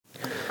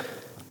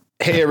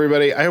Hey,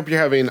 everybody. I hope you're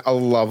having a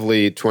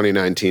lovely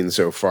 2019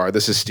 so far.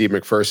 This is Steve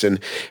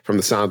McPherson from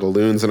the Sound of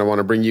Loons, and I want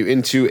to bring you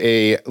into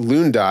a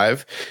Loon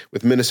dive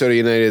with Minnesota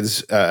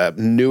United's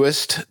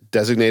newest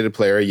designated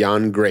player,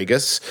 Jan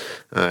Gregus.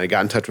 I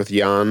got in touch with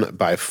Jan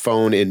by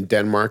phone in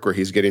Denmark, where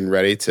he's getting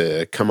ready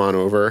to come on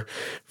over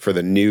for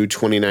the new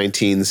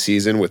 2019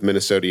 season with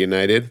Minnesota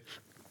United.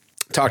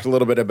 Talked a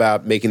little bit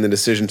about making the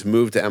decision to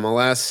move to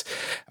MLS,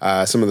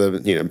 some of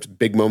the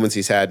big moments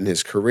he's had in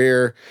his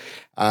career,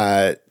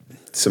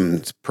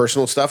 some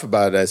personal stuff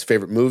about his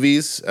favorite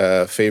movies,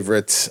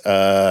 favorite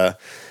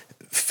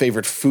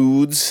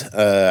foods.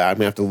 I'm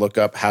gonna have to look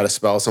up how to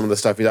spell some of the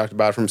stuff he talked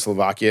about from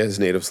Slovakia, his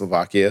native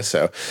Slovakia.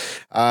 So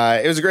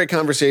it was a great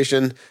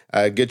conversation,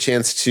 a good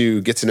chance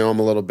to get to know him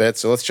a little bit.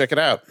 So let's check it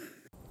out.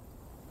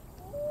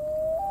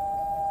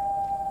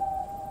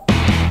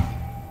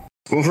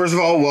 Well, first of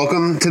all,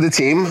 welcome to the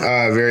team.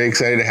 Very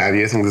excited to have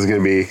you. I think this is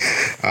going to be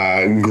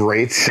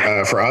great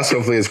for us.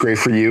 Hopefully it's great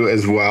for you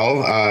as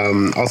well.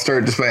 I'll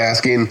start just by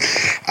asking,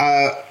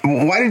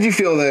 why did you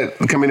feel that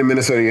coming to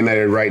Minnesota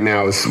United right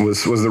now was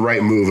the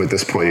right move at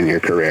this point in your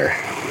career?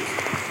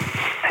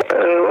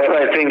 Well,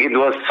 I think it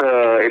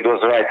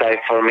was right time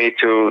for me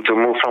to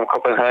move from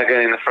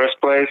Copenhagen in the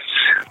first place.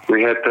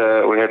 We had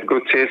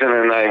good season,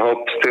 and I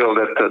hope still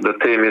that the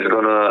team is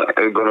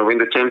gonna win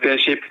the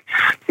championship.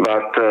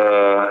 But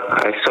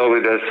I saw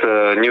it as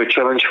a new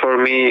challenge for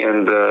me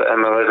and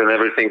MLS and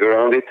everything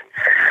around it.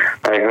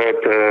 I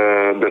heard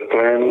the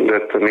plan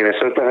that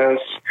Minnesota has,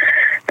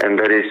 and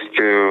that is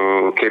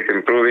to keep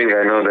improving.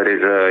 I know that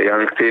is a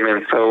young team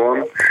and so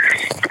on.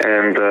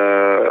 And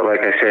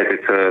like I said,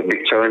 it's a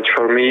big challenge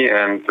for me,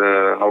 and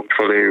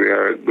hopefully we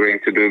are going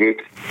to do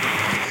good.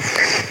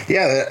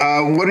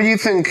 Yeah. What do you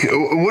think?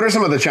 What are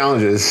some of the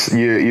challenges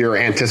you're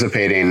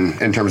anticipating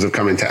in terms of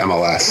coming to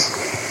MLS?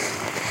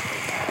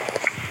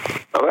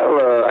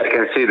 Well, I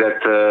can see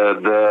that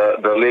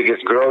the league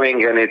is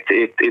growing and it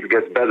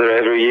gets better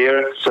every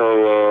year.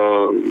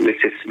 So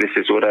this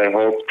is what I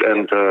hoped,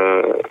 and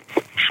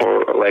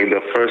for like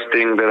the first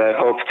thing that I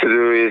hope to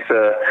do is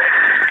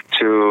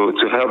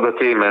to help the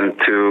team and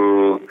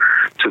to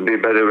be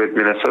better with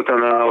Minnesota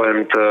now,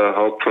 and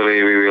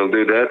hopefully we will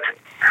do that.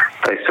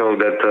 I saw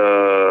that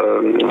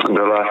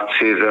the last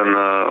season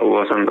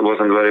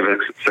wasn't very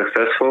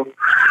successful,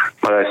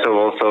 but I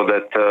saw also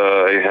that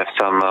you have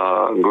some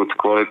good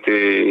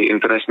quality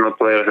international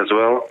players as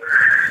well.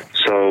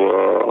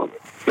 So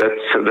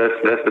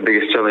that's the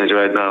biggest challenge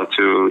right now,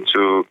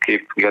 to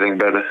keep getting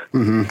better.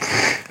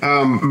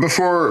 Mm-hmm.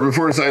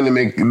 Before deciding to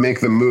make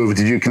the move,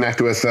 did you connect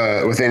with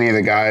any of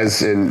the guys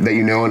that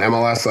you know in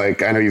MLS?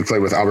 Like, I know you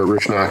played with Albert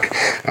Rusnak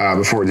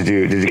before. Did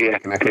you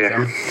connect with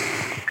them?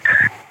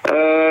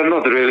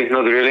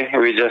 Not really.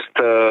 We just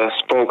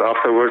spoke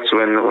afterwards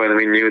when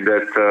we knew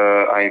that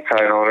I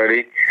signed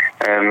already,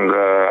 and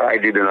I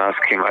didn't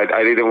ask him.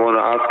 I didn't want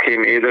to ask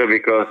him either,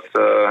 because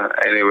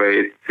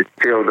anyway, it's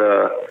still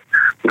the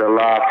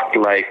last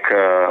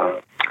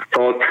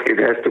thought. It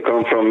has to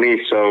come from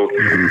me, so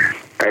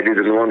I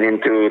didn't want him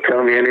to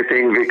tell me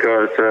anything,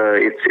 because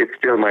it's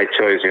still my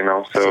choice,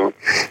 So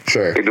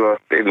sure.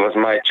 It was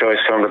my choice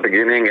from the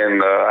beginning,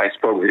 and I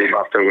spoke with him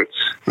afterwards.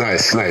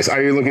 Nice.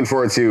 Are you looking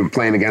forward to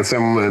playing against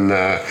him when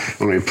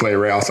we play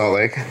Real Salt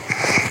Lake?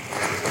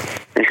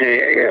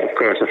 Yeah, of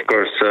course.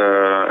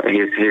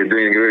 He's doing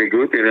really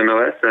good in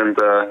MLS, and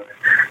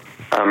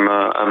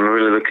I'm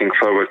really looking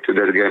forward to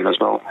that game as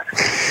well.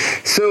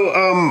 So,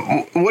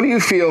 what do you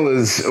feel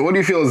is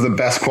the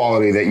best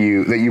quality that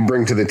you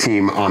bring to the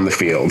team on the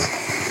field?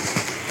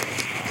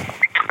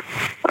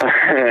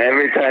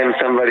 Every time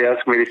somebody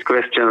asks me these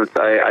questions,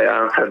 I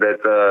answer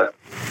that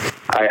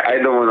I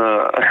don't want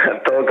to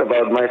talk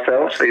about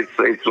myself.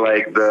 It's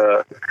like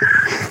the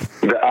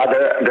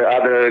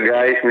other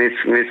guys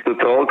needs to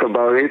talk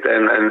about it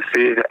and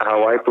see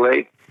how I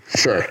play.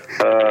 Sure.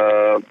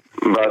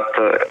 But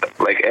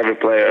like every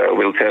player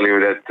will tell you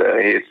that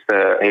he's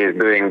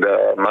doing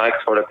the max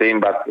for the team,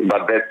 but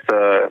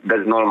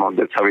that's normal.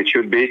 That's how it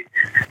should be,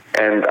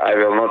 and I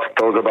will not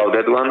talk about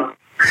that one.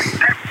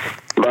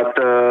 But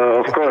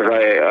of course,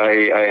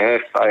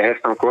 I have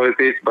some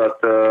qualities, but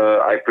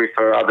I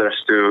prefer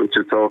others to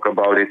talk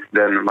about it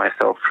than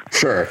myself.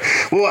 Sure.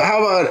 Well, how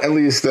about at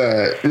least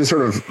just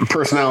sort of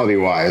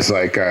personality-wise?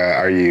 Like,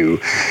 are you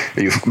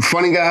a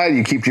funny guy? Do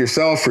you keep to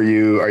yourself? Are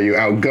you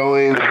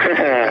outgoing?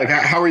 Like,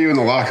 how are you in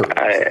the locker room?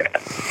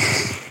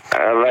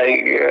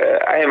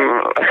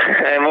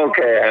 I'm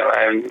okay.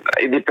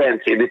 It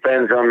depends. It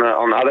depends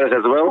on others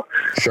as well.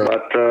 Sure.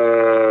 But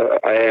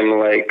I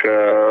am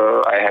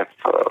I have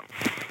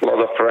a lot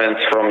of friends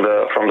from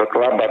the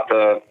club.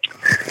 But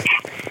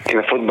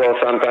in football,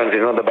 sometimes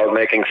it's not about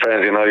making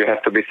friends. You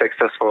have to be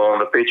successful on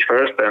the pitch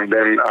first, and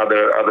then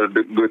other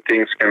good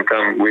things can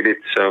come with it.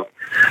 So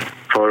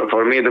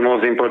for me, the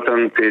most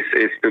important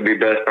is to be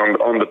best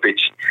on the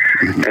pitch,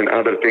 and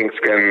other things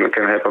can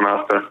happen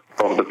after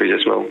off the pitch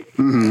as well.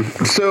 Mm-hmm.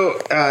 So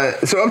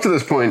up to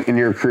this point in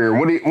your career,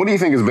 what do you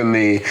think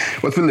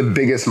what's been the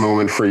biggest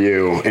moment for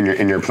you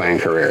in your playing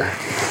career?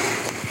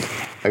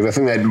 Like the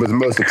thing that was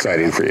most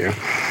exciting for you?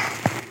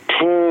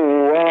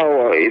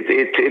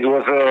 it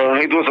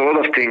was a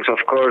lot of things.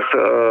 Of course,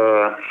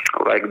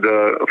 like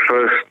the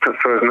first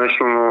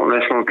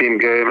national team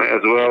game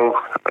as well.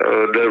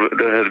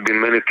 There has been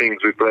many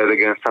things. We played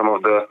against some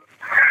of the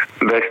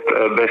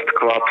best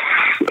clubs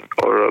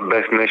or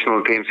best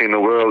national teams in the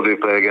world. We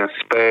played against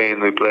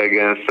Spain. We played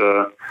against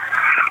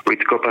with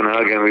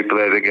Copenhagen. We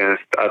played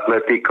against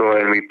Atletico,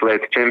 and we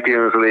played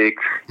Champions League.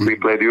 We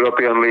played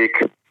European League.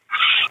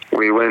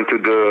 We went to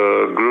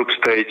the group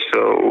stage,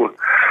 so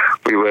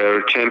we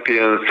were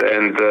champions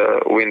and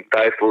win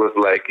titles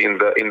like in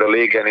the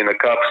league and in the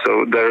cup.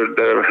 So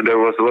there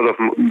was a lot of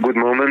good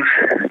moments,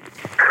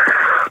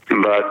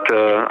 but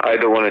I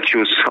don't want to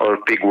choose or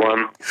pick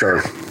one.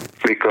 Sure.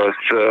 Because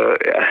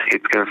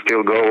it can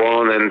still go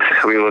on, and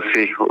we will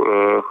see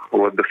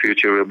what the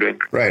future will bring.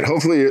 Right.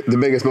 Hopefully, the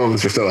biggest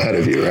moments are still ahead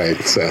of you.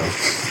 Right. So.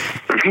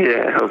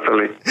 Yeah,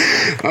 hopefully.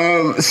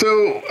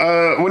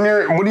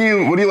 What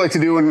do you like to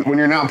do when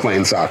you're not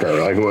playing soccer?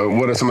 Like,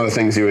 what are some of the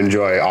things you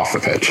enjoy off the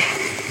pitch?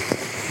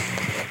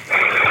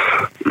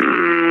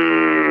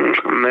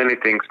 Many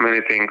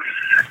things.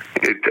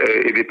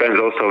 It depends.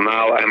 Also,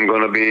 now I'm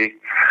gonna be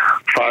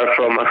far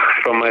from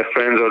my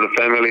friends or the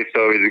family,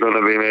 so it's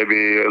gonna be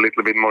maybe a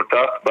little bit more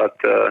tough.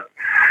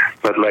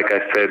 But like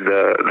I said,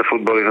 the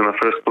football is in the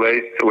first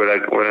place when I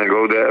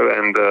go there,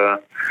 and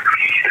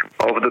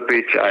off the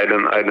pitch, I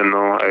don't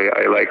know.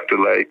 I like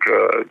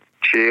to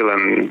chill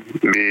and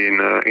be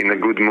in a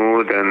good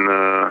mood and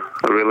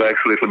relax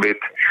a little bit,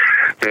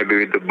 maybe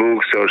with the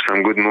books or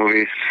some good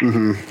movies.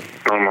 Mm-hmm.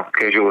 Normal,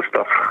 casual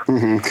stuff.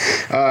 Mm-hmm.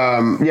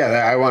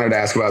 I wanted to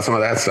ask about some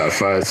of that stuff.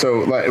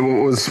 So, what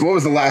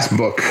was the last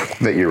book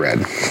that you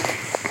read?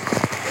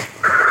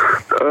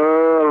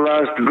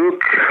 Last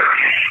book?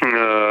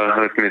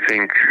 Let me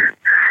think.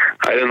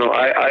 I don't know.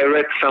 I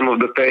read some of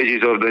the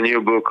pages of the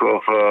new book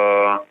of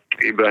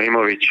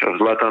Ibrahimovic, of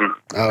Zlatan.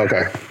 Oh,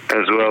 okay.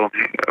 As well,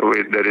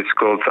 that it's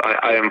called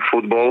I Am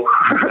Football.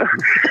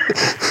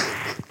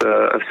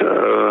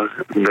 So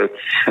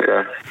that's,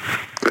 yeah,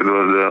 it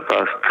was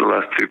the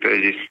last few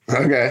pages.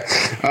 Okay.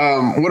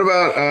 What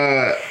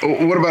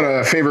about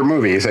a favorite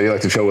movie? You said you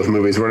like to chill with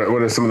movies. What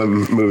are some of the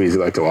movies you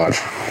like to watch?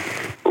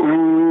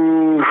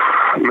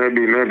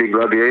 Maybe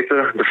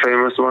Gladiator, the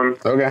famous one.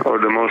 Okay. Or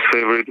the most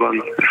favorite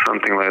one,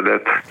 something like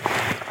that.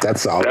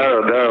 That's solid. There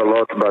are a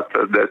lot, but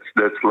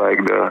that's like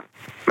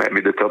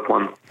maybe the top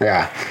one.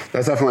 Yeah,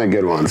 that's definitely a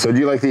good one. So do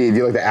you like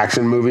the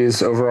action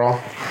movies overall?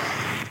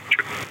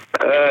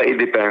 It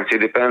depends. It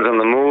depends on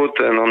the mood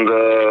and on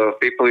the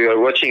people you are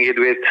watching it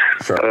with.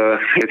 Sure.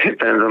 It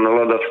depends on a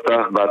lot of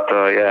stuff, but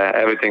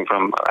everything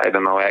from, I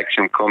don't know,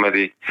 action,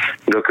 comedy,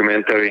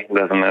 documentary,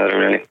 doesn't matter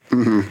really.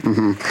 Mm-hmm,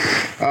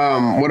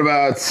 mm-hmm. What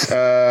about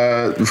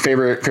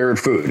favorite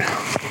food?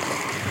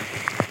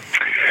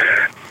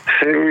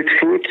 Favorite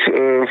food,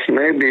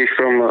 maybe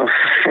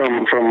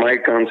from my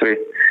country,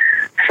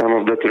 some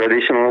of the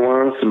traditional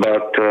ones,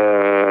 but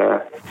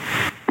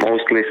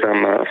mostly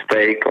some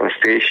steak or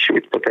fish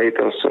with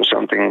potatoes or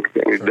something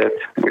with that,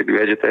 with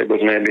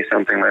vegetables, maybe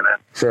something like that.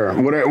 Sure.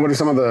 What are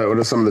some of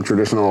the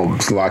traditional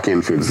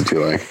Slovakian foods that you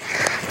like?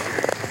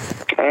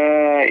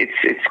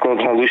 It's called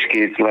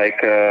halušky. It's like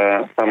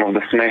some of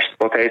the smashed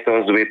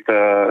potatoes with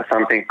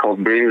something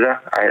called brinza.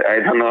 I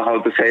don't know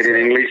how to say it in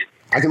English.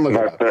 I can look it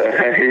up.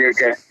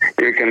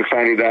 You can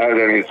find it out,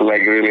 and it's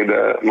like really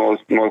the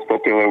most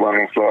popular one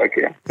in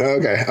Slovakia.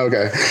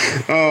 Okay.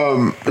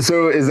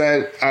 So is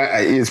that?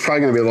 It's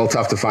probably going to be a little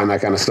tough to find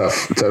that kind of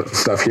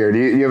stuff here. Do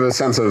you have a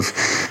sense of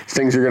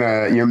things you're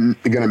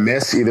gonna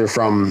miss either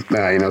from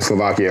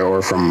Slovakia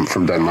or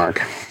from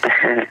Denmark?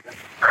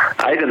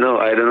 I don't know.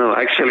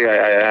 Actually,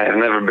 I have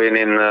never been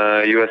in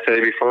USA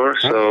before,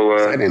 so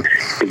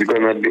it's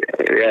gonna be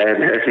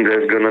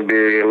there's gonna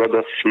be a lot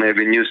of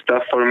maybe new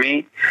stuff for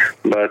me,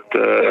 but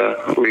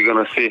we're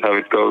gonna see how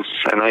it goes,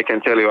 and I can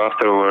tell you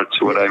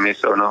afterwards what I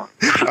miss or no.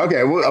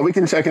 Okay, well, we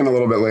can check in a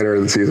little bit later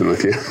in the season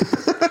with you.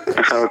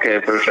 Okay,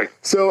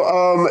 perfect. So,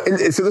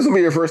 so this will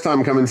be your first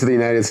time coming to the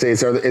United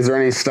States. Is there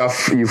any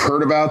stuff you've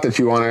heard about that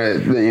you want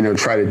to,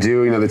 try to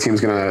do? The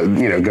team's gonna,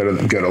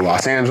 go to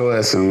Los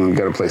Angeles and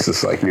go to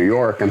places like New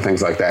York and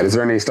things like that. Is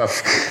there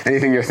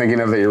anything you're thinking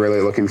of that you're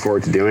really looking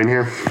forward to doing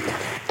here?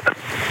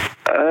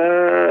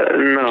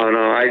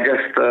 No. I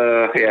just,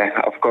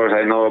 of course,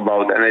 I know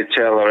about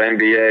NHL or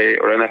NBA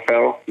or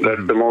NFL.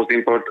 That's the most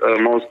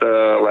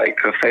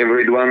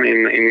favorite one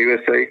in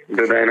USA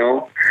that I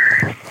know.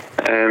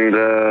 And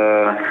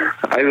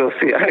I will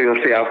see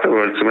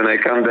afterwards when I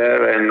come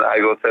there and I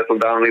will settle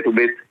down a little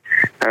bit.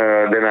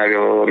 Then I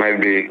will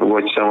maybe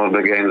watch some of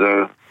the games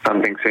or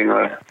something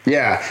similar.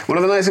 Yeah. One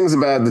of the nice things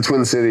about the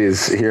Twin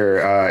Cities here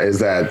is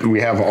that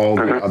we have all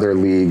the other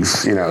leagues,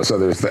 so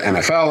there's the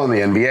NFL and the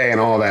NBA and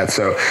all of that.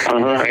 So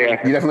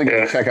you definitely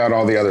get to check out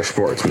all the other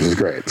sports, which is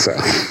great. So.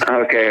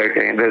 Okay.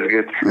 That's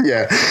good.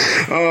 Yeah.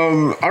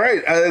 All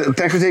right.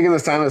 Thanks for taking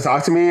this time to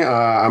talk to me.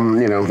 I'm,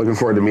 looking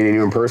forward to meeting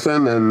you in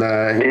person. And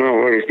no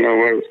worries.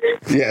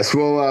 Yes,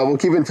 we'll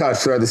keep in touch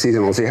throughout the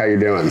season. We'll see how you're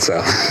doing.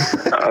 So.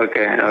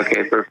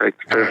 Okay.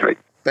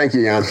 Perfect. Thank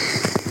you, Jan.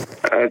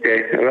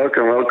 Okay,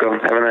 welcome.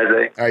 Have a nice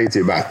day. All right, you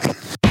too.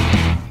 Bye.